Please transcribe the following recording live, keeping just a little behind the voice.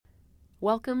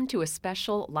Welcome to a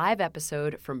special live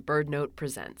episode from BirdNote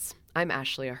Presents. I'm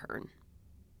Ashley Ahern.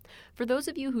 For those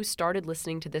of you who started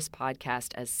listening to this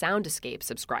podcast as Sound Escape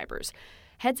subscribers,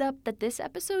 heads up that this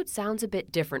episode sounds a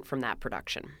bit different from that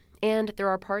production, and there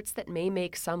are parts that may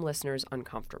make some listeners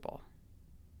uncomfortable.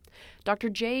 Dr.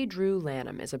 J. Drew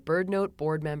Lanham is a BirdNote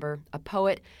board member, a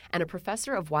poet, and a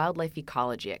professor of wildlife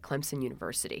ecology at Clemson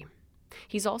University.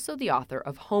 He's also the author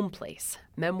of Home Place,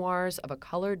 Memoirs of a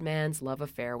Colored Man's Love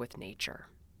Affair with Nature.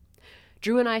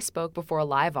 Drew and I spoke before a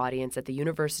live audience at the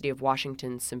University of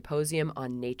Washington's Symposium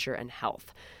on Nature and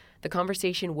Health. The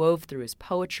conversation wove through his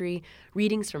poetry,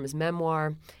 readings from his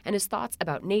memoir, and his thoughts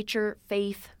about nature,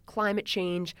 faith, climate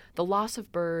change, the loss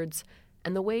of birds,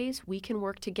 and the ways we can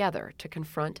work together to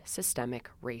confront systemic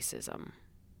racism.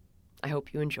 I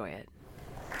hope you enjoy it.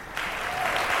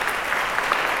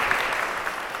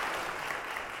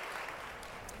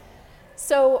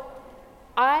 So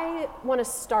I want to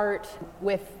start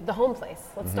with the home place.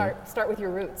 Let's start with your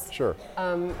roots. Sure.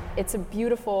 It's a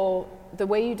beautiful, the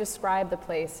way you describe the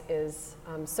place is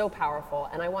so powerful,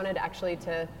 and I wanted actually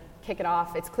to kick it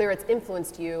off. It's clear it's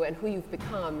influenced you and who you've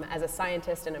become as a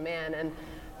scientist and a man, and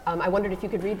I wondered if you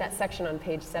could read that section on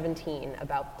page 17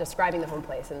 about describing the home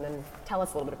place and then tell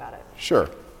us a little bit about it. Sure.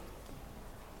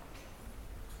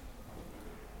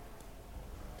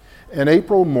 An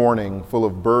April morning full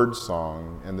of bird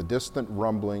song and the distant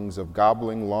rumblings of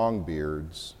gobbling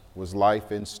longbeards was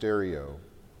life in stereo.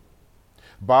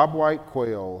 Bobwhite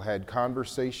quail had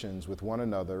conversations with one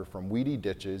another from weedy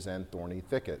ditches and thorny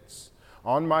thickets.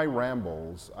 On my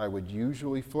rambles, I would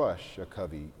usually flush a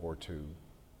covey or two.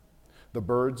 The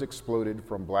birds exploded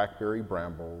from blackberry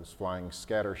brambles, flying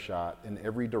scattershot in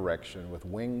every direction with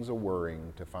wings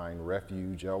a-whirring to find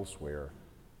refuge elsewhere.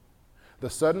 The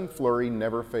sudden flurry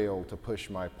never failed to push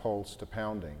my pulse to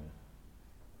pounding.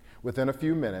 Within a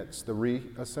few minutes, the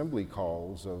reassembly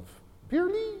calls of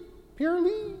 "Peerlee,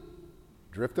 Peerlee"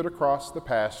 drifted across the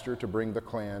pasture to bring the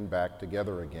clan back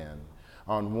together again.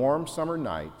 On warm summer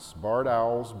nights, barred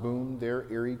owls boomed their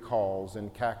eerie calls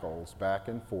and cackles back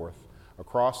and forth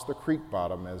across the creek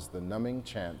bottom as the numbing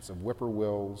chants of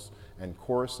whippoorwills and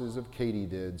choruses of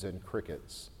katydids and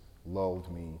crickets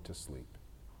lulled me to sleep.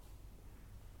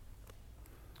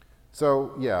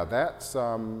 So yeah, that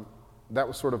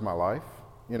was sort of my life,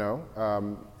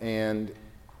 and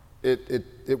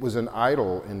it was an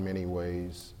idol in many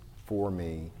ways for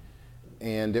me,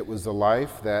 and it was a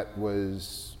life that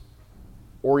was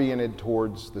oriented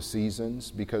towards the seasons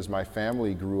because my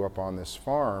family grew up on this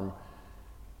farm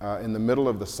in the middle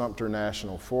of the Sumter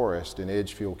National Forest in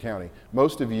Edgefield County.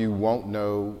 Most of you won't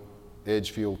know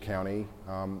Edgefield County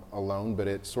alone, but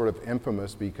it's sort of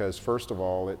infamous because, first of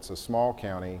all, it's a small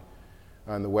county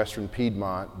in the western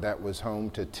Piedmont that was home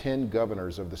to 10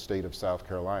 governors of the state of South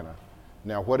Carolina.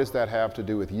 Now, what does that have to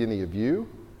do with any of you?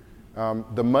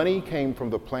 The money came from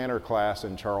the planter class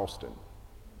in Charleston.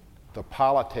 The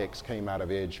politics came out of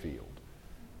Edgefield.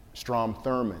 Strom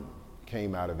Thurmond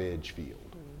came out of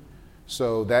Edgefield.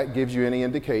 So that gives you any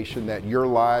indication that your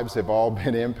lives have all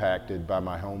been impacted by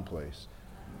my home place.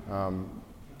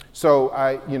 So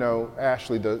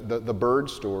Ashley, the bird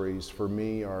stories for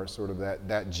me are sort of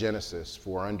that genesis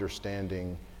for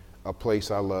understanding a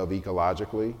place I love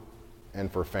ecologically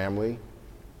and for family.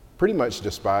 Pretty much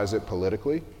despise it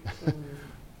politically,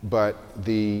 but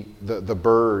the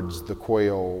birds, the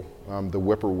quail, the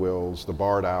whippoorwills, the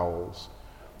barred owls,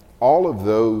 all of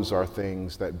those are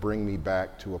things that bring me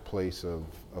back to a place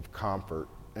of comfort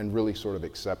and really sort of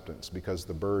acceptance because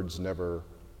the birds never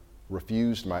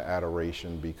refused my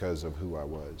adoration because of who I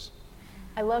was.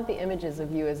 I love the images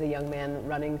of you as a young man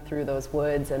running through those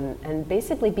woods and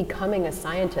basically becoming a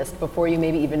scientist before you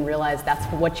maybe even realized that's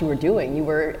what you were doing. You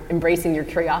were embracing your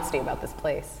curiosity about this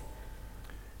place.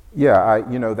 Yeah,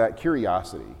 that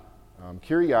curiosity.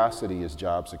 Curiosity is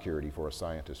job security for a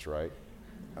scientist, right?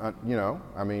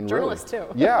 Journalists really.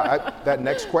 Too. Yeah, that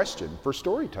next question for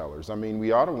storytellers.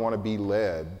 We ought to want to be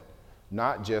led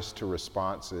not just to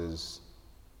responses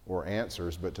or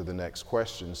answers, but to the next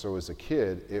question. So as a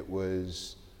kid, it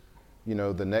was,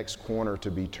 the next corner to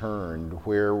be turned.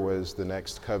 Where was the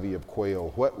next covey of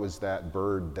quail? What was that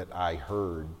bird that I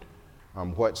heard?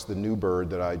 What's the new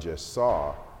bird that I just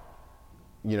saw?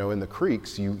 In the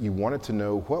creeks, you wanted to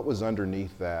know what was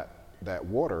underneath that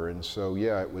water. And so,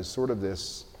 yeah, it was sort of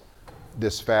this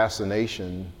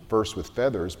fascination, first with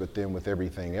feathers, but then with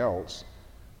everything else,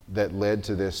 that led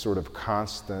to this sort of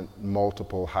constant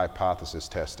multiple hypothesis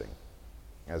testing,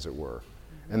 as it were.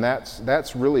 And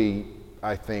that's really,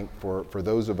 I think, for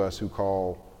those of us who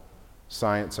call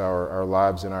science our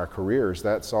lives and our careers,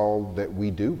 that's all that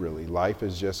we do really. Life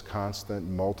is just constant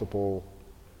multiple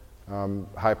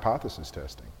hypothesis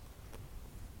testing.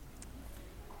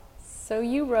 So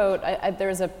you wrote,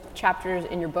 there's a chapter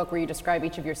in your book where you describe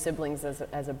each of your siblings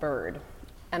as a bird.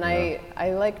 And yeah.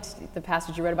 I liked the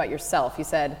passage you read about yourself. You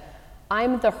said,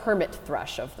 "I'm the hermit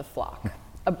thrush of the flock,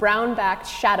 a brown-backed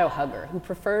shadow hugger who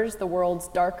prefers the world's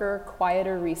darker,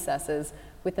 quieter recesses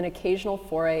with an occasional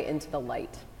foray into the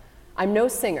light. I'm no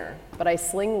singer, but I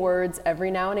sling words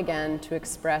every now and again to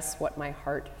express what my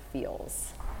heart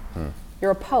feels."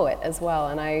 You're a poet as well,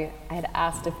 and I had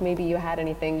asked if maybe you had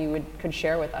anything you could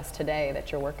share with us today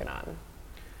that you're working on.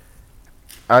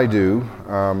 I do,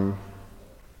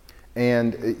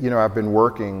 and you know, I've been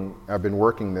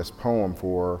working this poem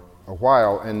for a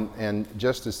while, and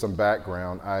just as some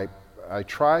background, I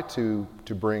try to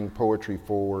bring poetry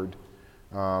forward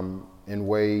in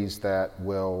ways that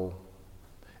will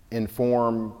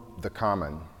inform the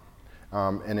common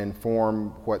and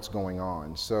inform what's going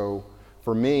on. So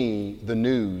for me, the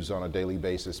news on a daily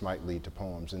basis might lead to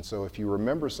poems. And so if you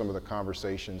remember some of the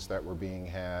conversations that were being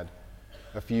had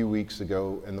a few weeks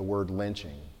ago, and the word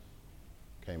lynching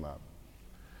came up.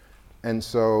 And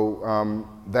so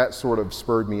that sort of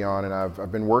spurred me on, and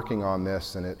I've been working on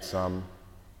this, and it's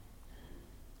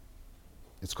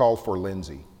called For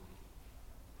Lindsay.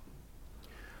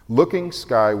 Looking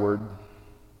skyward,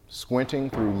 squinting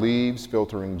through leaves,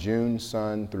 filtering June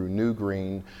sun through new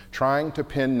green, trying to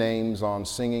pin names on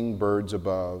singing birds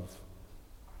above,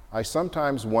 I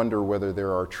sometimes wonder whether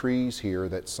there are trees here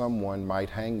that someone might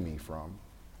hang me from.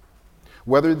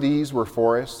 Whether these were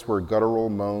forests where guttural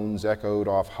moans echoed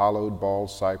off hollowed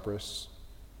bald cypress,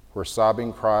 where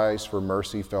sobbing cries for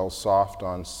mercy fell soft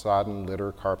on sodden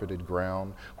litter-carpeted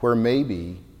ground, where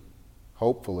maybe,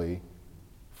 hopefully,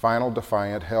 final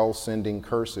defiant hell-sending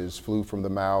curses flew from the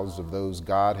mouths of those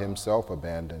God himself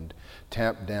abandoned,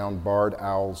 tamped down barred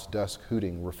owls'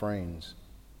 dusk-hooting refrains.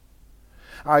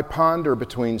 I ponder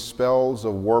between spells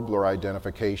of warbler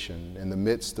identification in the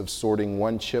midst of sorting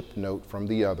one chip note from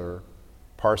the other,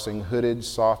 parsing hooded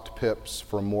soft pips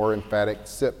from more emphatic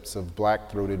sips of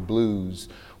black-throated blues.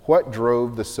 What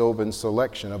drove the sylvan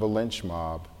selection of a lynch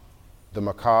mob? The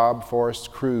macabre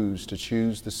forest crews to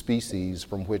choose the species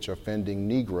from which offending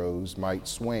Negroes might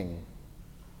swing.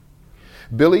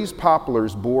 Billy's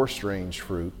poplars bore strange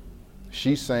fruit.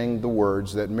 She sang the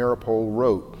words that Maripole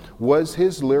wrote. Was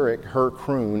his lyric her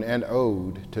croon and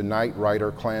ode to night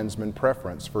rider Klansman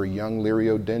preference for young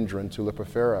Liriodendron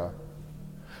tulipifera?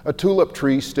 A tulip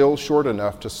tree still short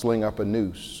enough to sling up a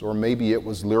noose, or maybe it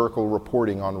was lyrical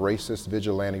reporting on racist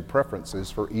vigilante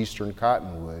preferences for eastern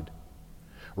cottonwood.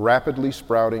 Rapidly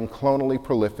sprouting, clonally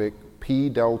prolific P.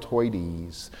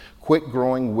 deltoides,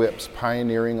 quick-growing whips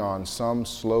pioneering on some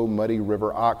slow, muddy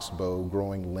river oxbow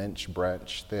growing lynch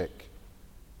branch thick.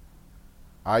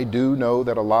 I do know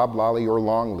that a loblolly or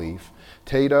longleaf,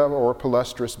 taida or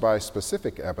palustrous by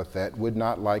specific epithet, would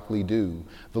not likely do.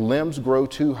 The limbs grow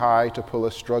too high to pull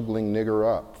a struggling nigger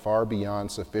up, far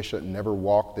beyond sufficient never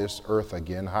walk this earth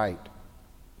again height.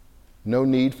 No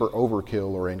need for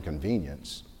overkill or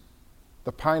inconvenience.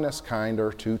 The pinus kind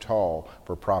are too tall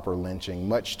for proper lynching,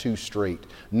 much too straight.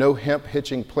 No hemp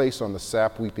hitching place on the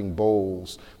sap-weeping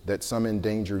bowls that some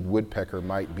endangered woodpecker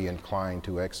might be inclined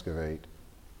to excavate.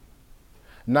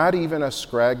 Not even a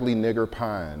scraggly nigger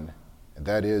pine,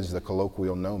 that is the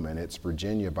colloquial nomen, it's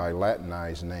Virginia by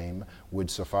Latinized name, would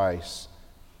suffice.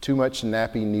 Too much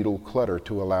nappy needle clutter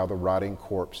to allow the rotting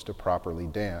corpse to properly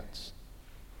dance.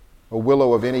 A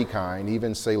willow of any kind,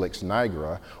 even Salix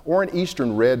nigra, or an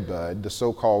eastern redbud, the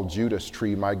so-called Judas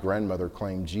tree my grandmother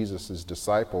claimed Jesus'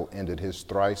 disciple ended his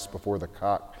thrice before the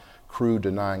cock crew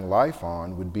denying life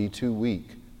on, would be too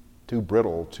weak, too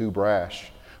brittle, too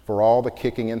brash, for all the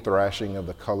kicking and thrashing of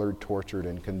the colored, tortured,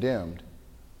 and condemned.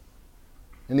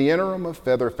 In the interim of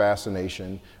feather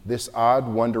fascination, this odd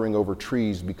wandering over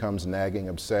trees becomes nagging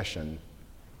obsession.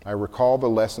 I recall the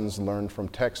lessons learned from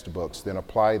textbooks, then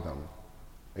apply them,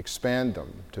 expand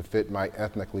them to fit my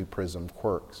ethnically prismed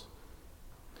quirks.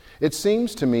 It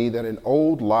seems to me that an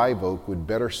old live oak would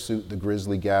better suit the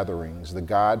grisly gatherings. The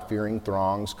God-fearing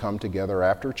throngs come together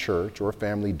after church or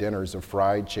family dinners of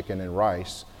fried chicken and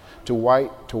rice to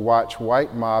watch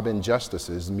white mob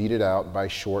injustices meted out by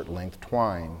short-length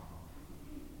twine.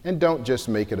 And don't just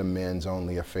make it a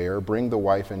men's-only affair. Bring the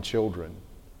wife and children.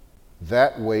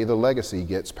 That way the legacy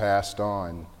gets passed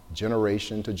on,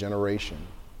 generation to generation.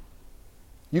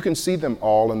 You can see them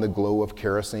all in the glow of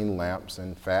kerosene lamps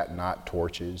and fat knot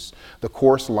torches, the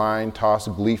coarse line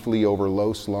tossed gleefully over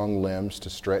low-slung limbs to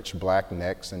stretch black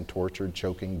necks in tortured,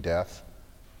 choking death.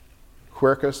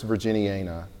 Quercus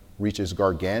virginiana reaches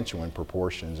gargantuan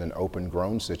proportions in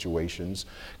open-grown situations,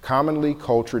 commonly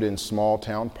cultured in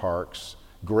small-town parks,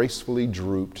 gracefully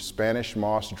drooped, Spanish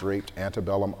moss-draped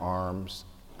antebellum arms,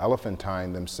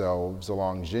 elephantine themselves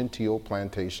along genteel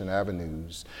plantation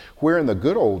avenues, where in the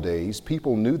good old days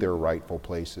people knew their rightful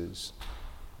places.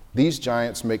 These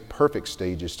giants make perfect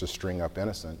stages to string up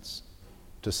innocence,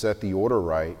 to set the order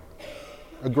right,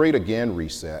 a great again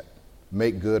reset,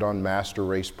 make good on master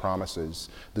race promises,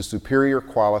 the superior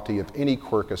quality of any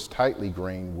Quercus tightly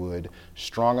grained wood,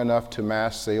 strong enough to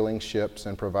mast sailing ships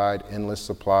and provide endless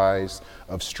supplies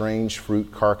of strange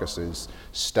fruit carcasses,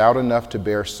 stout enough to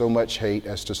bear so much hate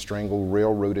as to strangle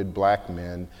railroaded black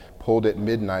men pulled at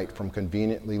midnight from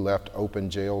conveniently left open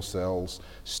jail cells,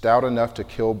 stout enough to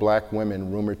kill black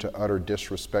women rumored to utter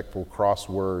disrespectful cross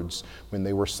words when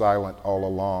they were silent all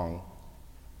along,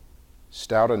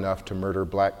 stout enough to murder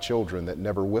black children that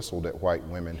never whistled at white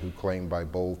women who claimed by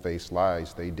bold-faced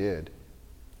lies they did.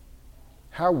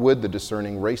 How would the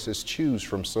discerning racist choose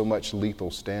from so much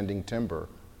lethal standing timber?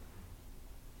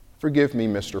 Forgive me,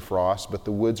 Mr. Frost, but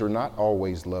the woods are not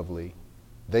always lovely.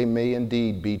 They may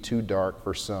indeed be too dark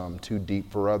for some, too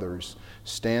deep for others,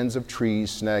 stands of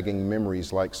trees snagging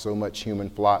memories like so much human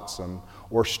flotsam,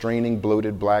 or straining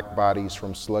bloated black bodies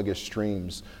from sluggish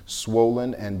streams,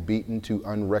 swollen and beaten to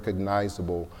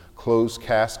unrecognizable, closed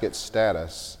casket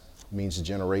status means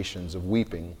generations of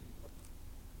weeping.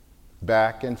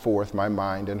 Back and forth my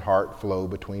mind and heart flow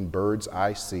between birds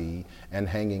I see and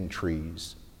hanging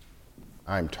trees.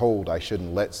 I'm told I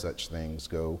shouldn't let such things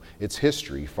go. It's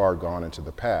history far gone into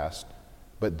the past,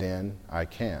 but then I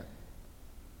can't.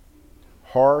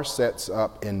 Horror sets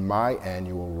up in my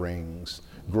annual rings,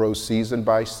 grows season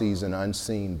by season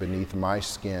unseen beneath my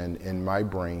skin, in my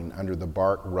brain, under the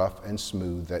bark rough and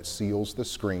smooth that seals the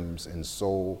screams in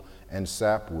soul and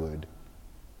sapwood.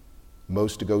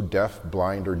 Most go deaf,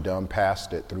 blind, or dumb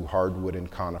past it through hardwood and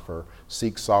conifer,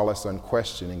 seek solace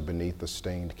unquestioning beneath the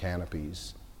stained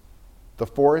canopies. The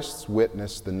forests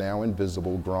witness the now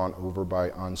invisible drawn over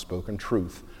by unspoken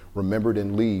truth, remembered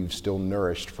in leaves still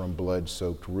nourished from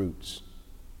blood-soaked roots.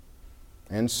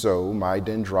 And so my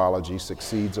dendrology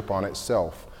succeeds upon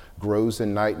itself, grows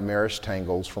in nightmarish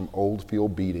tangles from old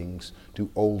field beatings to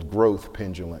old growth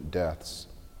pendulant deaths.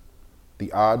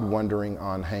 The odd wondering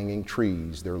on hanging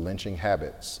trees, their lynching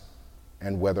habits,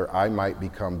 and whether I might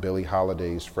become Billie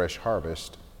Holiday's fresh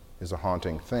harvest is a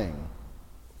haunting thing.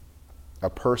 A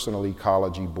personal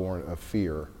ecology born of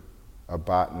fear, a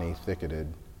botany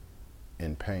thicketed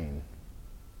in pain.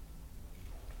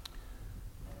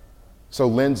 So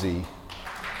Lindsay,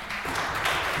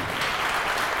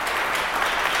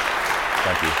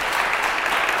 thank you.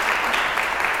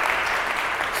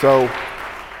 So,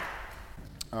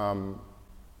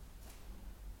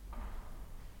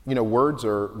 words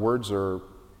are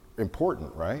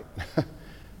important, right?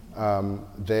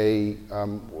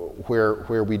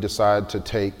 Where we decide to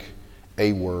take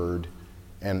a word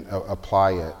and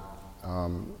apply it,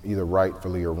 either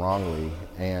rightfully or wrongly.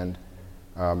 And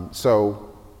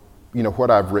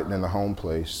what I've written in the home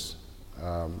place,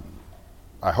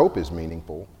 I hope is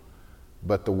meaningful,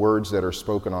 but the words that are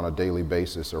spoken on a daily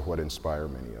basis are what inspire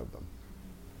many of them.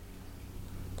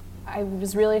 I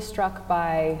was really struck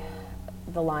by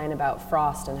the line about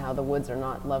Frost and how the woods are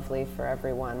not lovely for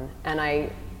everyone.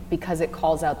 And because it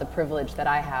calls out the privilege that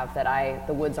I have, that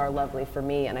the woods are lovely for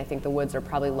me, and I think the woods are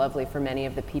probably lovely for many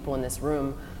of the people in this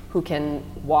room who can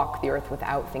walk the earth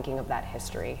without thinking of that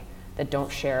history, that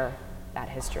don't share that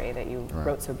history that you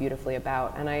wrote so beautifully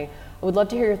about. And I would love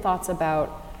to hear your thoughts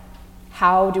about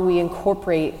how do we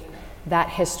incorporate that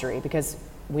history, because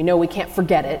we know we can't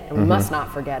forget it, and we must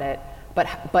not forget it,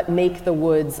 but make the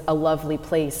woods a lovely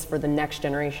place for the next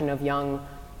generation of young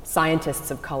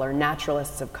scientists of color,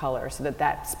 naturalists of color, so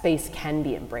that space can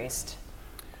be embraced.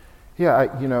 Yeah,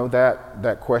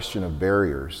 that question of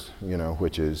barriers,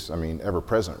 which is, ever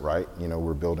present, right?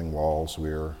 We're building walls,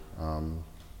 we're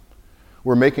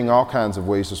making all kinds of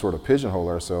ways to sort of pigeonhole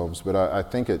ourselves, but I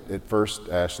think it first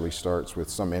actually starts with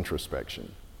some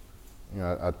introspection.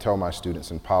 I tell my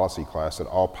students in policy class that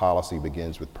all policy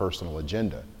begins with personal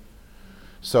agenda.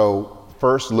 So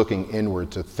first looking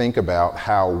inward to think about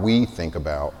how we think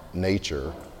about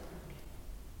nature.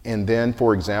 And then,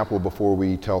 for example, before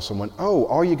we tell someone,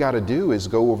 all you got to do is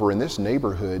go over in this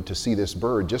neighborhood to see this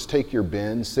bird, just take your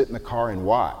bin, sit in the car and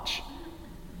watch.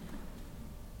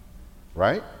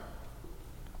 Right?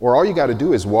 Or all you got to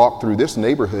do is walk through this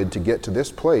neighborhood to get to this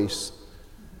place.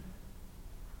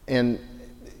 And,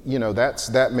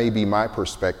 that may be my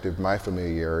perspective, my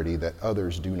familiarity that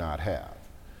others do not have.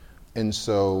 And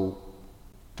so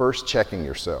first checking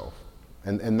yourself.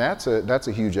 And that's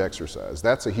a huge exercise.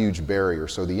 That's a huge barrier.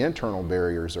 So the internal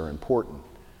barriers are important.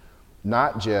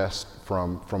 not just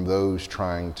from those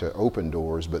trying to open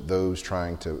doors, but those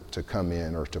trying to come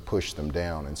in or to push them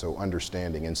down. And so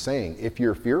understanding and saying, if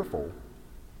you're fearful,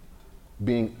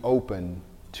 being open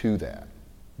to that,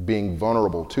 being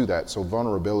vulnerable to that. So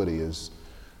vulnerability is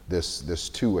this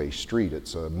two-way street.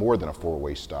 It's more than a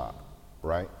four-way stop,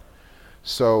 right?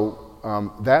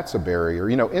 So that's a barrier.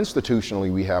 You know,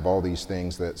 institutionally, we have all these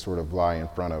things that sort of lie in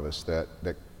front of us that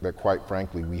quite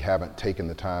frankly, we haven't taken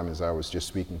the time, as I was just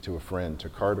speaking to a friend, to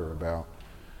Carter, about,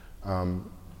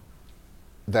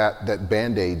 that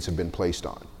Band-Aids have been placed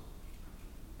on.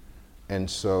 And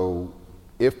so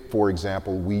if, for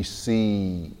example, we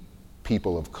see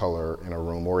people of color in a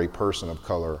room or a person of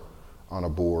color on a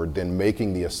board, then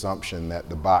making the assumption that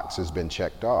the box has been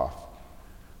checked off,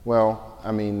 well,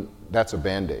 I mean, that's a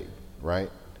Band-Aid,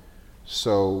 right?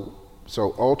 So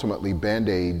ultimately,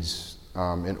 Band-Aids,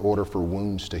 in order for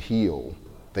wounds to heal,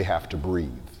 they have to breathe.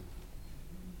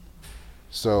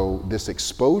 So this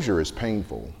exposure is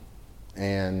painful,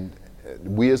 and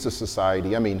we as a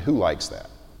society, I mean, who likes that,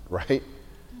 right?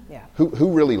 Yeah.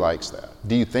 Who really likes that?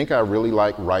 Do you think I really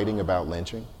like writing about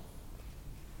lynching?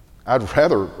 I'd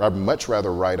much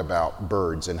rather write about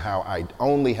birds and how I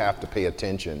only have to pay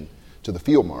attention to the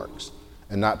field marks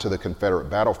and not to the Confederate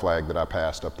battle flag that I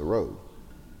passed up the road.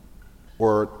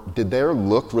 Or did their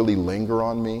look really linger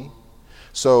on me?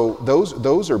 So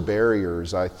those are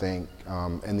barriers, I think,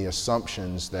 and the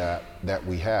assumptions that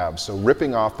we have. So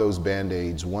ripping off those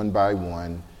Band-Aids one by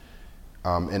one,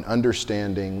 and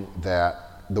understanding that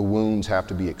the wounds have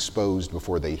to be exposed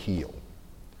before they heal.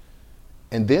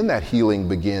 And then that healing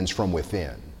begins from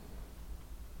within.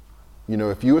 You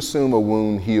know, if you assume a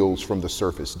wound heals from the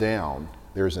surface down,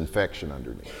 there's infection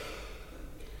underneath.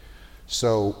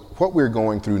 So what we're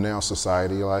going through now,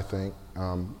 society, I think,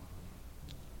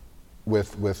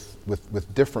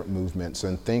 with different movements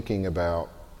and thinking about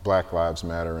Black Lives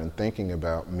Matter and thinking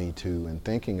about Me Too and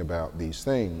thinking about these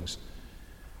things,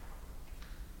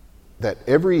 that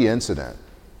every incident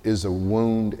is a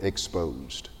wound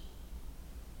exposed.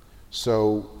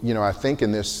 So, you know, I think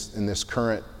in this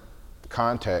current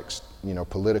context, you know,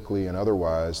 politically and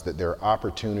otherwise, that there are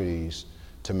opportunities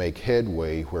to make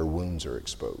headway where wounds are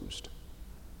exposed.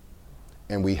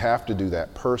 And we have to do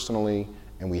that personally,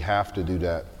 and we have to do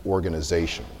that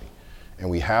organizationally. And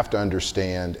we have to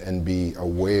understand and be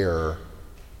aware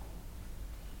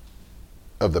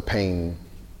of the pain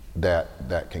that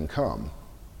can come.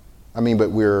 I mean,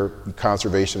 but we're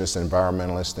conservationists and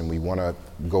environmentalists, and we want to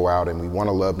go out and we want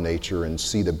to love nature and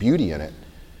see the beauty in it.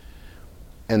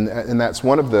 And that's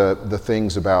one of the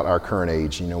things about our current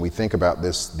age. You know, we think about the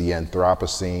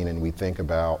Anthropocene, and we think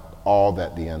about all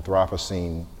that the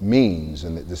Anthropocene means,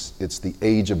 and that it's the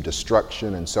age of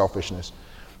destruction and selfishness.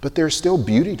 But there's still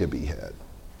beauty to be had.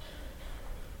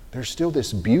 There's still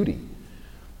this beauty.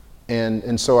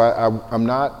 And so I'm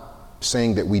not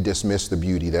saying that we dismiss the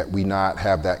beauty, that we not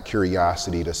have that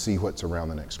curiosity to see what's around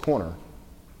the next corner,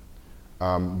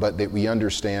 but that we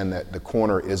understand that the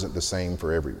corner isn't the same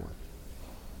for everyone.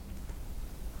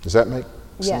 Does that make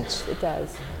sense? Yes, it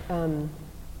does.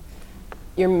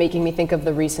 You're making me think of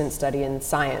the recent study in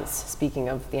Science, speaking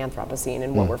of the Anthropocene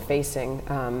and what we're facing,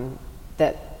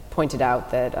 that pointed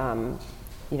out that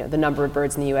you know, the number of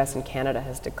birds in the US and Canada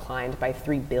has declined by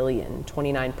 3 billion,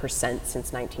 29%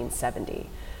 since 1970.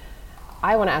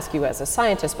 I want to ask you as a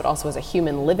scientist, but also as a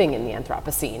human living in the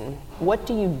Anthropocene, what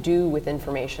do you do with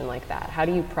information like that? How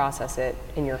do you process it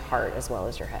in your heart as well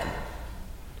as your head?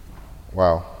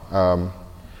 Wow.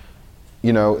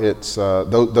 You know, it's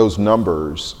those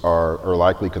numbers are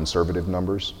likely conservative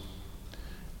numbers.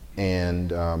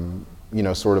 And, you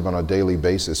know, sort of on a daily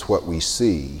basis, what we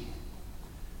see,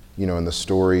 you know, in the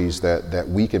stories that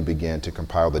we can begin to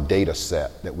compile, the data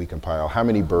set that we compile, how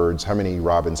many birds, how many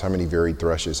robins, how many varied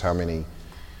thrushes, how many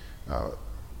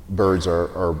birds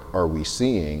are we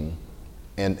seeing?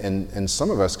 And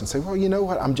some of us can say, well, you know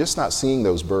what, I'm just not seeing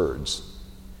those birds,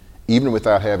 even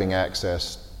without having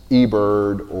access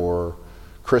eBird or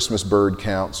Christmas bird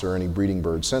counts or any breeding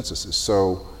bird censuses.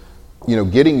 So, you know,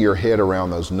 getting your head around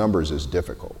those numbers is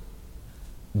difficult.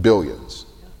 Billions,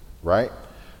 right?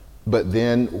 But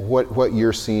then what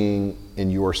you're seeing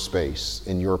in your space,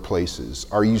 in your places,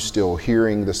 are you still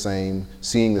hearing the same,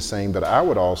 seeing the same? But I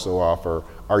would also offer,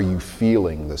 are you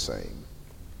feeling the same?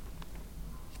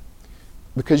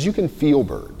 Because you can feel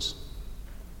birds.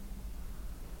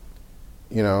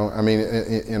 You know, I mean,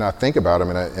 and I think about them,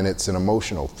 and it's an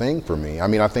emotional thing for me. I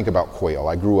mean, I think about quail.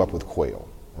 I grew up with quail,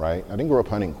 right? I didn't grow up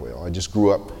hunting quail. I just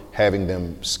grew up having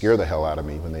them scare the hell out of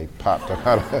me when they popped up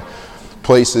out of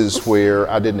places where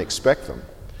I didn't expect them.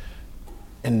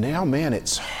 And now, man,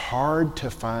 it's hard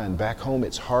to find, back home,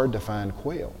 it's hard to find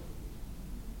quail.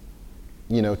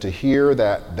 You know, to hear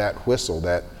that whistle,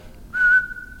 that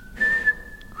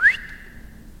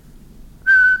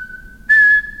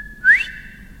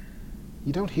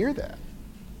you don't hear that.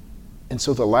 And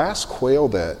so the last quail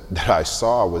that I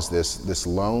saw was this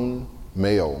lone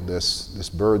male, this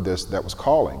bird that was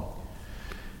calling.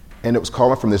 And it was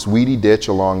calling from this weedy ditch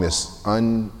along this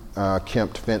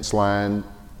unkempt fence line,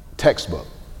 textbook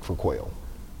for quail.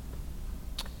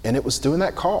 And it was doing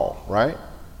that call, right?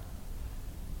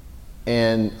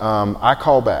 And I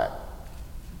call back,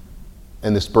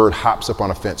 and this bird hops up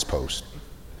on a fence post.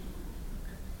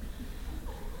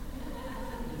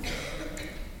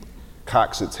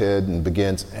 Cocks its head and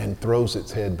begins and throws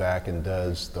its head back and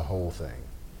does the whole thing.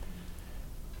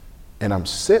 And I'm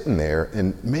sitting there,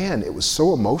 and man, it was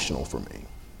so emotional for me.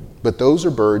 But those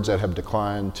are birds that have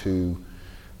declined to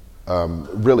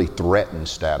really threatened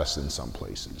status in some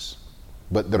places,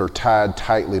 but that are tied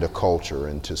tightly to culture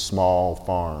and to small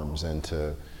farms and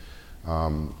to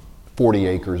 40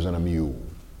 acres and a mule.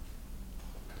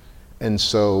 And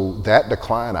so that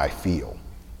decline I feel.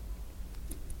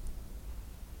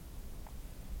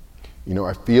 You know,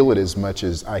 I feel it as much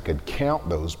as I could count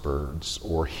those birds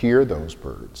or hear those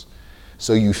birds.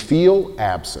 So you feel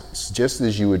absence, just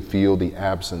as you would feel the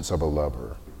absence of a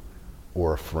lover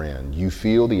or a friend. You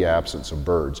feel the absence of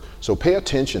birds. So pay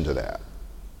attention to that.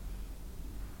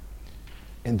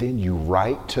 And then you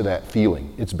write to that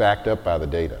feeling. It's backed up by the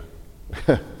data,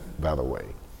 by the way.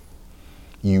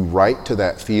 You write to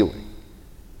that feeling.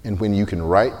 And when you can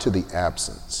write to the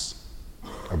absence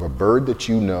of a bird that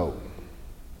you know,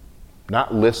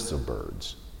 not lists of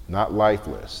birds, not life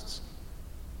lists,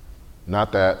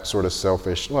 not that sort of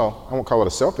selfish, well, I won't call it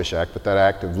a selfish act, but that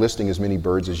act of listing as many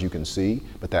birds as you can see,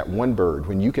 but that one bird,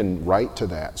 when you can write to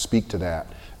that, speak to that,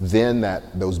 then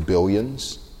those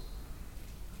billions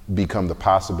become the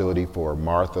possibility for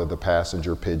Martha the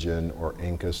passenger pigeon, or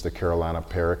Incus the Carolina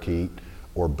parakeet,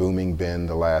 or Booming Ben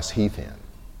the last heath hen.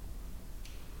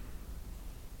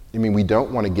 I mean, we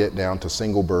don't want to get down to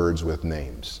single birds with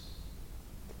names.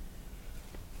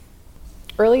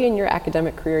 Early in your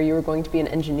academic career, you were going to be an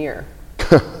engineer.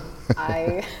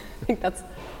 I think that's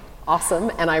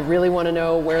awesome, and I really want to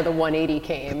know where the 180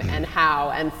 came and how.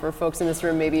 And for folks in this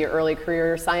room, maybe early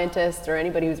career scientists or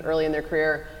anybody who's early in their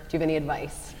career, do you have any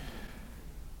advice?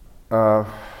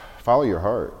 Follow your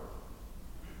heart.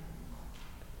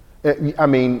 I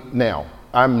mean, now,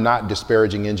 I'm not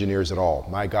disparaging engineers at all.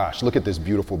 My gosh, look at this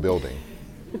beautiful building.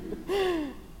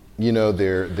 You know,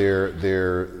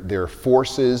 they're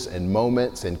forces and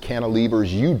moments and cantilevers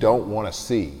you don't want to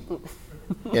see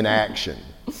in action.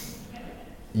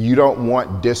 You don't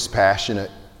want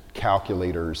dispassionate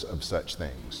calculators of such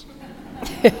things.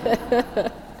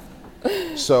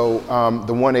 So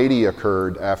the 180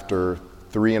 occurred after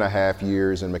 3.5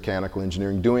 years in mechanical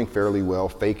engineering, doing fairly well,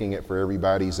 faking it for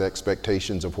everybody's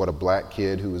expectations of what a black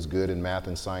kid who was good in math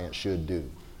and science should do.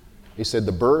 He said,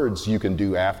 the birds you can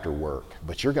do after work,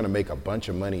 but you're going to make a bunch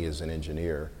of money as an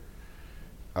engineer.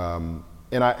 And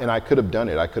I could have done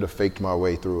it. I could have faked my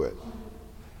way through it.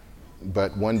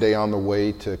 But one day on the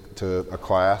way to a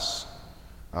class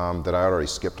that I already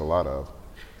skipped a lot of,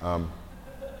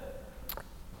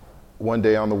 one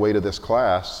day on the way to this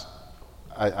class,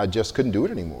 I just couldn't do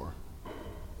it anymore.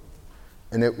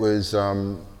 And it was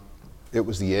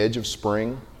the edge of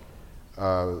spring.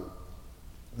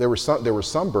 There were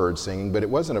some birds singing, but it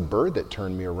wasn't a bird that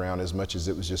turned me around as much as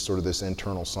it was just sort of this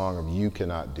internal song of, you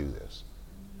cannot do this.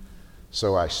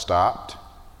 So I stopped,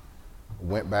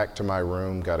 went back to my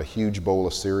room, got a huge bowl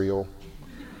of cereal,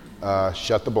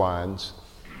 shut the blinds,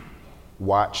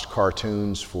 watched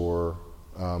cartoons for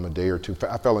a day or two.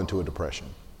 I fell into a depression.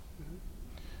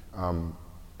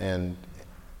 And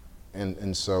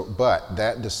so, but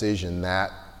that decision,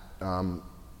 that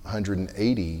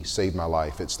 180 saved my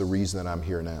life. It's the reason that I'm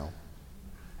here now.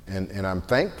 And I'm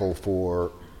thankful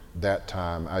for that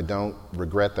time. I don't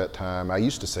regret that time. I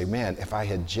used to say, man, if I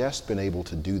had just been able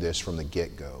to do this from the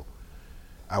get-go,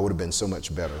 I would have been so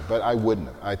much better. But I wouldn't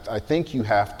have. I think you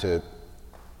have to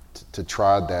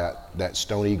trod that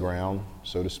stony ground,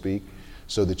 so to speak,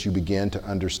 so that you begin to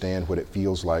understand what it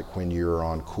feels like when you're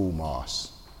on cool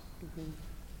moss. Mm-hmm.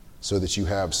 So that you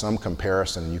have some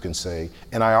comparison, you can say,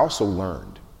 and I also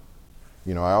learned.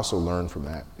 You know, I also learned from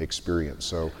that experience.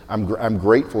 So I'm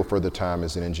grateful for the time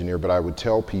as an engineer, but I would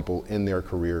tell people in their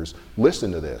careers,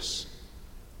 listen to this.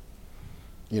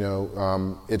 You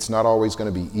know, it's not always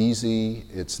going to be easy.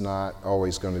 It's not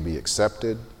always going to be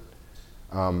accepted.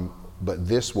 But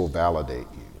this will validate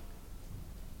you.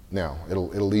 Now, it'll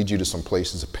lead you to some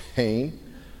places of pain,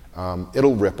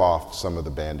 it'll rip off some of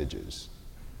the bandages.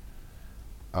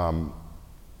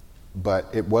 But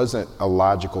it wasn't a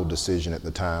logical decision at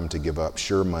the time to give up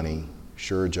sure money,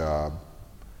 sure job,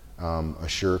 a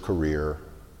sure career,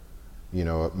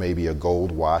 maybe a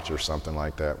gold watch or something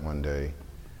like that one day.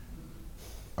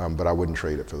 But I wouldn't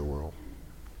trade it for the world.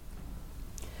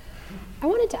 I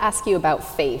wanted to ask you about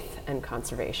faith and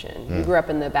conservation. You grew up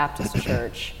in the Baptist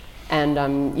church,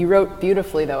 and you wrote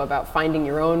beautifully, though, about finding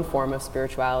your own form of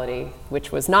spirituality,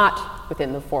 which was not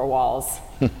within the four walls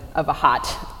of a hot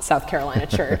South Carolina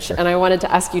church. And I wanted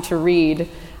to ask you to read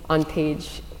on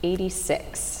page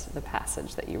 86 the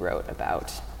passage that you wrote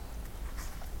about.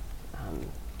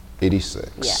 86.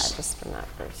 Yeah, just from that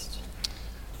first.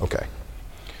 Okay.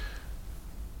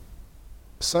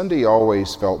 Sunday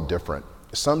always felt different,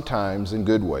 sometimes in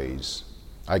good ways.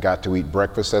 I got to eat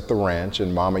breakfast at the ranch,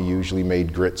 and Mama usually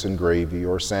made grits and gravy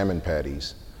or salmon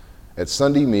patties. At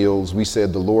Sunday meals, we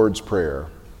said the Lord's Prayer,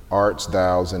 arts,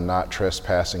 thous, and not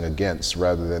trespassing against,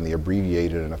 rather than the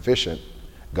abbreviated and efficient,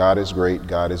 God is great,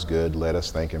 God is good, let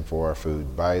us thank him for our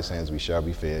food. By his hands we shall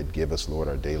be fed, give us, Lord,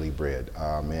 our daily bread.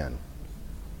 Amen.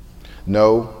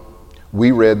 No,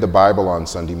 we read the Bible on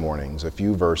Sunday mornings, a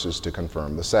few verses to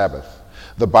confirm the Sabbath.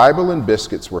 The Bible and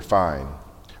biscuits were fine.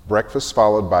 Breakfast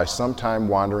followed by some time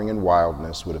wandering in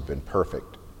wildness would have been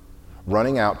perfect.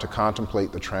 Running out to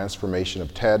contemplate the transformation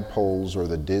of tadpoles or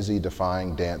the dizzy,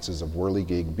 defying dances of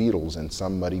whirligig beetles in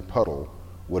some muddy puddle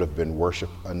would have been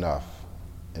worship enough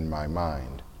in my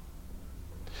mind.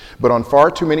 But on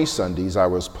far too many Sundays, I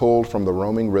was pulled from the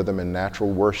roaming rhythm and natural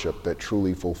worship that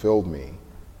truly fulfilled me.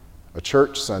 A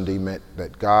church Sunday meant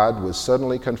that God was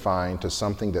suddenly confined to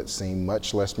something that seemed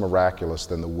much less miraculous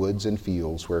than the woods and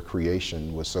fields where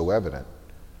creation was so evident.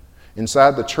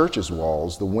 Inside the church's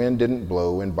walls, the wind didn't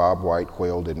blow and bobwhite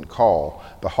quail didn't call,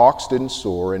 the hawks didn't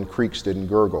soar and creeks didn't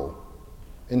gurgle.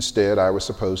 Instead, I was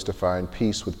supposed to find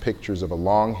peace with pictures of a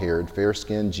long-haired,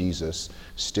 fair-skinned Jesus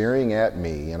staring at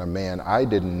me and a man I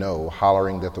didn't know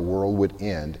hollering that the world would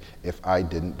end if I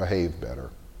didn't behave better.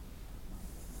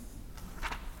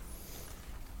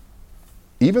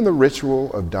 Even the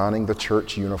ritual of donning the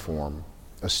church uniform,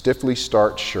 a stiffly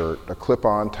starched shirt, a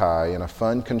clip-on tie, and a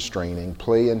fun-constraining,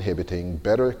 play-inhibiting,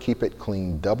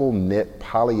 better-keep-it-clean, double-knit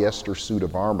polyester suit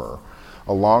of armor,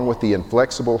 along with the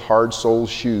inflexible, hard-soled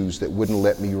shoes that wouldn't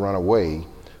let me run away,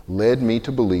 led me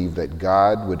to believe that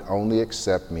God would only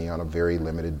accept me on a very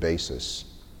limited basis.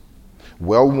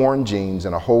 Well-worn jeans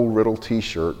and a hole-riddled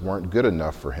t-shirt weren't good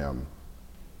enough for him.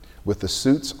 With the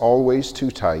suits always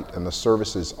too tight and the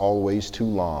services always too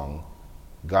long,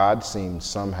 God seemed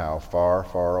somehow far,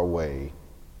 far away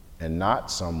and not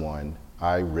someone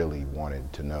I really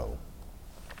wanted to know.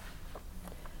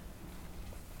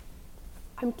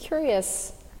 I'm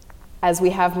curious, as we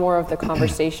have more of the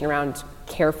conversation around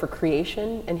care for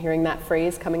creation and hearing that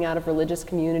phrase coming out of religious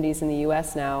communities in the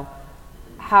US now,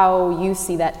 how you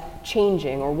see that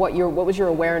changing, or what was your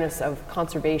awareness of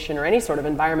conservation or any sort of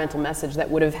environmental message that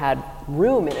would have had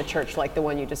room in a church like the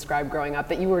one you described growing up,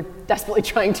 that you were desperately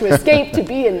trying to escape to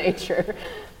be in nature?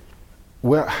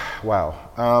 Well, wow.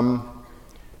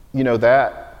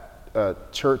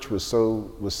 That church was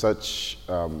such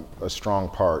a strong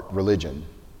part, religion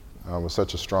was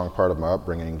such a strong part of my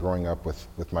upbringing, growing up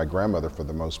with my grandmother for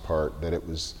the most part, that it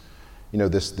was,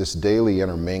 this daily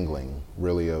intermingling,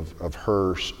 really, of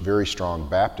her very strong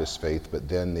Baptist faith, but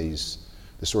then this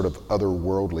sort of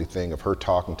otherworldly thing of her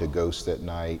talking to ghosts at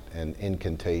night and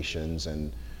incantations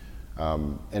and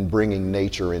bringing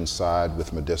nature inside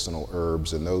with medicinal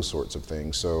herbs and those sorts of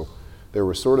things. So there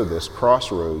was sort of this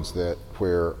crossroads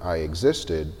where I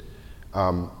existed,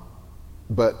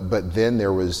 but then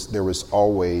there was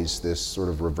always this sort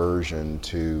of reversion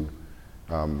to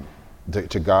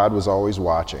God was always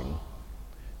watching.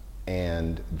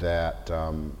 And that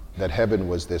heaven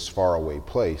was this faraway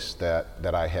place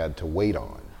that I had to wait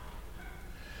on.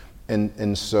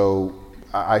 And so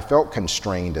I felt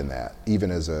constrained in that, even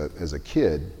as a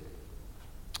kid,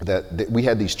 that we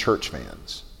had these church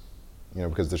fans,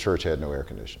 because the church had no air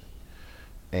conditioning.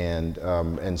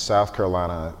 And South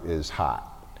Carolina is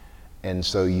hot. And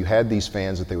so you had these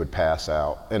fans that they would pass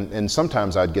out. And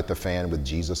sometimes I'd get the fan with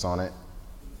Jesus on it,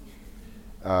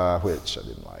 which I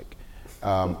didn't like.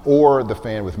 Or the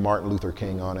fan with Martin Luther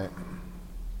King on it.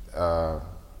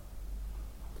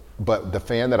 But the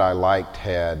fan that I liked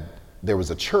there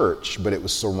was a church, but it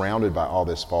was surrounded by all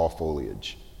this fall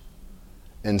foliage.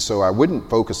 And so I wouldn't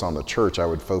focus on the church, I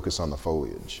would focus on the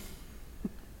foliage.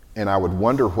 And I would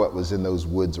wonder what was in those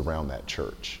woods around that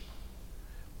church.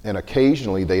 And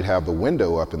occasionally they'd have the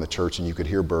window up in the church and you could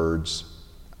hear birds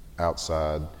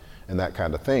outside and that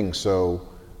kind of thing. So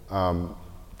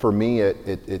for me,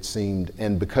 it seemed,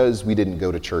 and because we didn't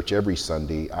go to church every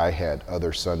Sunday, I had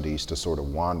other Sundays to sort of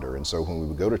wander. And so when we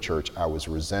would go to church, I was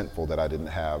resentful that I didn't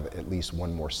have at least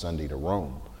one more Sunday to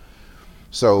roam.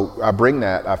 So I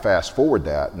fast forward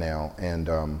that now, and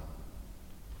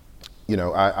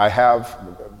I have,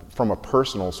 from a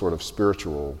personal sort of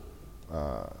spiritual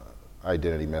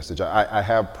identity message, I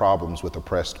have problems with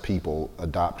oppressed people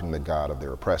adopting the God of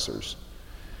their oppressors.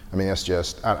 I mean, that's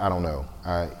just, I don't know.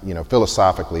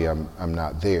 Philosophically, I'm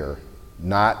not there.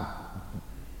 Not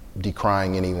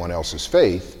decrying anyone else's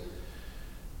faith,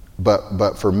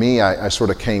 but for me, I sort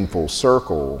of came full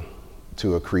circle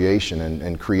to a creation,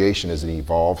 and creation is an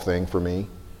evolved thing for me.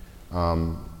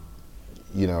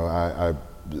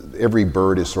 Every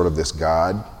bird is sort of this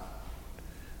God.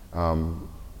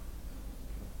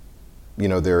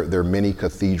 There are many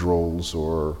cathedrals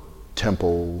or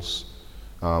temples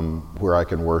where I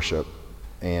can worship,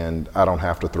 and I don't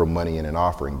have to throw money in an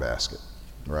offering basket,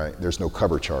 right? There's no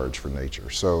cover charge for nature.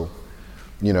 So,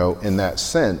 in that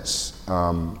sense,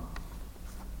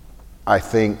 I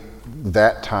think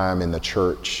that time in the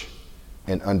church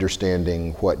and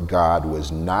understanding what God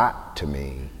was not to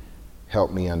me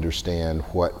helped me understand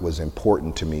what was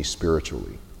important to me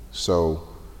spiritually. So,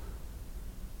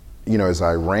 as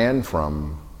I ran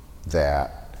from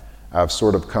that, I've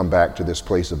sort of come back to this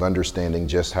place of understanding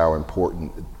just how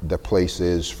important the place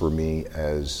is for me,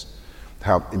 as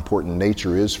how important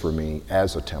nature is for me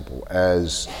as a temple,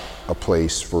 as a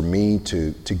place for me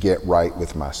to get right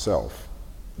with myself.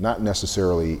 Not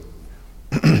necessarily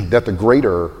that the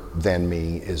greater than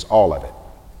me is all of it.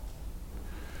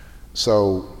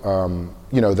 So,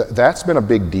 that's been a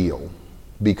big deal,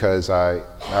 because I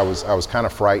was kind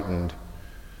of frightened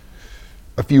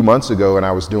a few months ago, and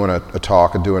I was doing a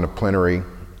talk and doing a plenary,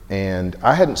 and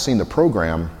I hadn't seen the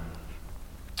program,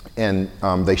 and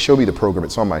they showed me the program.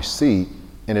 It's on my seat,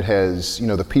 and it has,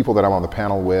 the people that I'm on the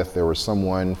panel with. There was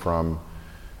someone from,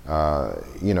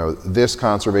 this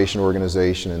conservation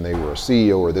organization, and they were a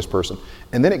CEO, or this person.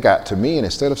 And then it got to me, and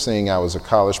instead of saying I was a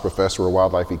college professor or a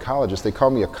wildlife ecologist, they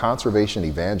called me a conservation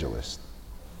evangelist.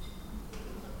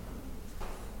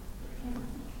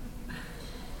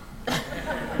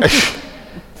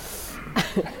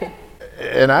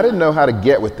 And I didn't know how to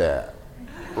get with that,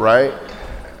 right?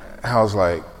 I was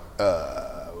like,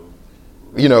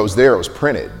 it was there, it was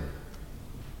printed.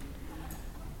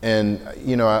 And,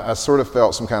 I sort of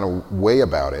felt some kind of way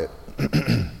about it.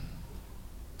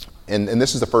 and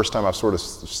this is the first time I've sort of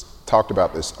talked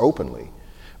about this openly.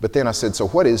 But then I said, so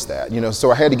what is that?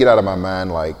 So I had to get out of my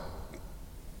mind, like,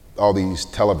 all these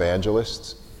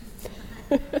televangelists,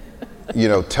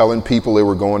 telling people they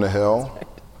were going to hell.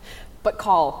 But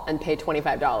call and pay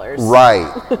 $25.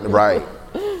 Right.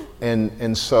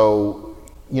 And so,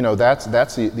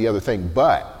 that's the other thing.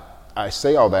 But I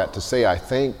say all that to say I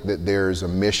think that there's a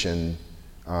mission.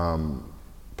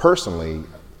 Personally,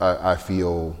 I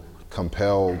feel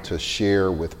compelled to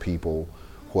share with people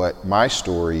what my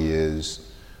story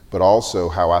is, but also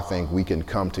how I think we can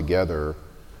come together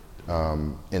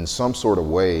in some sort of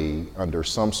way, under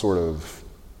some sort of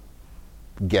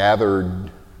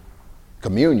gathered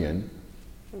communion,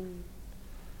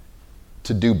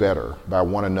 to do better by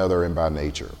one another and by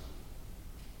nature,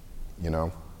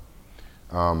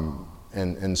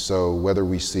 and so whether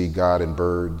we see God in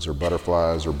birds or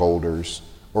butterflies or boulders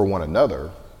or one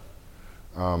another,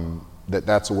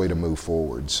 that's a way to move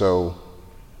forward. So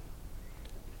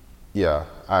yeah,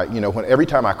 every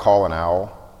time I call an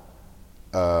owl,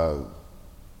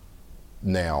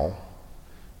 now,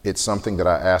 it's something that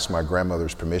I asked my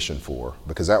grandmother's permission for,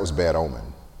 because that was bad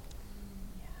omen.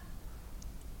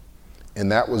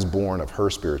 And that was born of her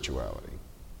spirituality.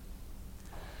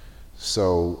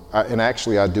 So, I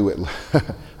do it,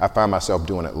 I find myself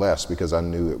doing it less, because I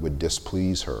knew it would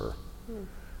displease her,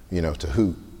 to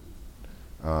hoot.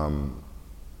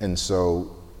 And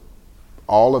so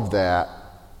all of that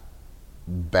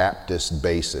Baptist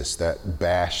basis that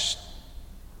bashed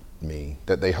me,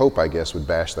 that they hope, I guess, would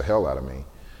bash the hell out of me,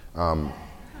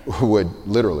 would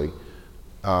literally,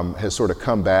 has sort of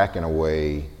come back in a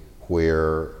way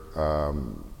where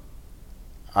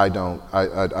I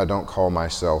don't call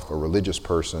myself a religious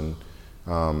person.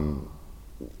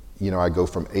 I go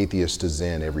from atheist to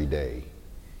Zen every day,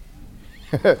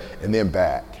 and then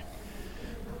back.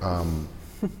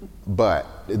 But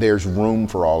there's room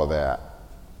for all of that.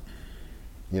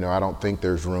 I don't think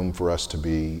there's room for us to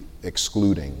be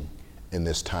excluding in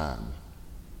this time.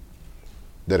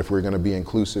 That if we're going to be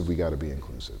inclusive, we got to be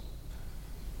inclusive.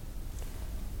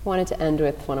 I wanted to end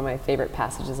with one of my favorite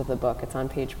passages of the book. It's on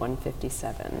page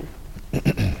 157.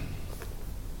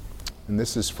 And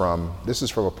this is from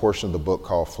a portion of the book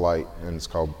called Flight, and it's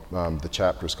called, the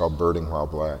chapter is called Birding While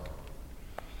Black.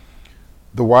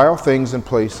 The wild things and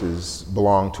places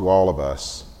belong to all of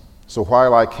us. So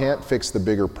while I can't fix the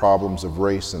bigger problems of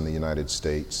race in the United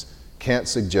States, can't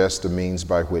suggest a means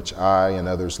by which I and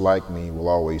others like me will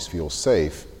always feel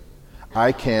safe,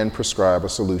 I can prescribe a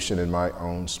solution in my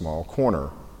own small corner.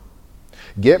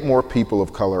 Get more people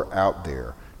of color out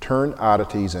there. Turn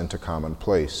oddities into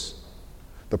commonplace.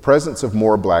 The presence of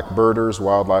more black birders,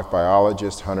 wildlife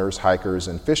biologists, hunters, hikers,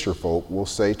 and fisherfolk will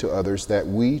say to others that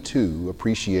we too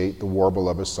appreciate the warble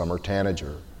of a summer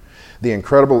tanager, the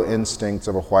incredible instincts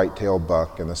of a white-tailed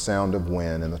buck, and the sound of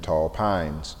wind in the tall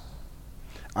pines.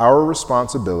 Our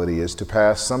responsibility is to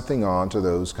pass something on to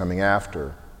those coming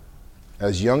after.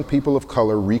 As young people of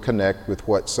color reconnect with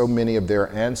what so many of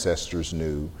their ancestors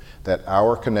knew, that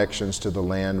our connections to the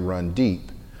land run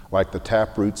deep, like the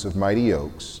taproots of mighty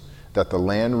oaks, that the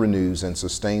land renews and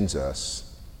sustains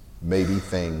us, maybe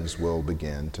things will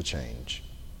begin to change.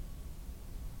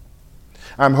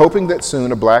 I'm hoping that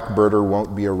soon a black birder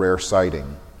won't be a rare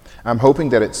sighting. I'm hoping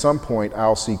that at some point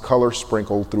I'll see color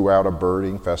sprinkled throughout a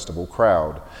birding festival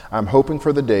crowd. I'm hoping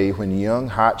for the day when young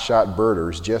hotshot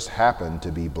birders just happen to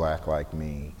be black like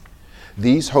me.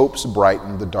 These hopes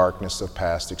brighten the darkness of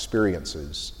past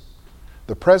experiences.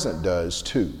 The present does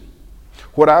too.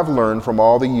 What I've learned from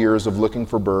all the years of looking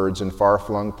for birds in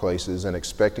far-flung places and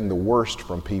expecting the worst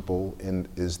from people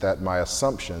is that my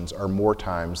assumptions are more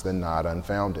times than not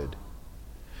unfounded.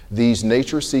 These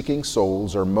nature-seeking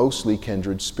souls are mostly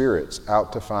kindred spirits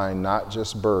out to find not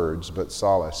just birds, but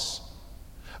solace.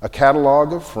 A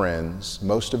catalog of friends,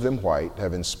 most of them white,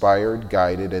 have inspired,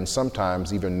 guided, and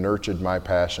sometimes even nurtured my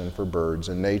passion for birds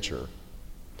and nature.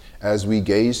 As we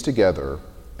gaze together,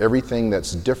 everything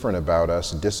that's different about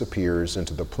us disappears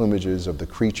into the plumages of the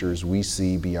creatures we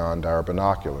see beyond our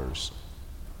binoculars.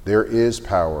 There is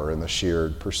power in the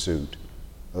shared pursuit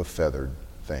of feathered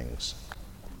things.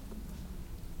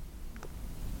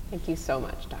 Thank you so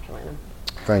much, Dr. Lanham.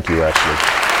 Thank you, Ashley.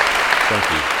 Thank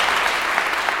you.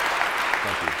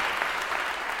 Thank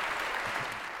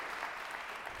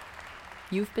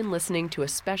you. You've been listening to a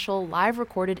special live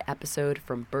recorded episode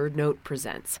from BirdNote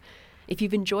Presents. If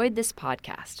you've enjoyed this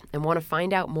podcast and want to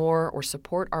find out more or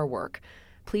support our work,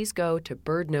 please go to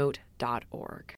birdnote.org.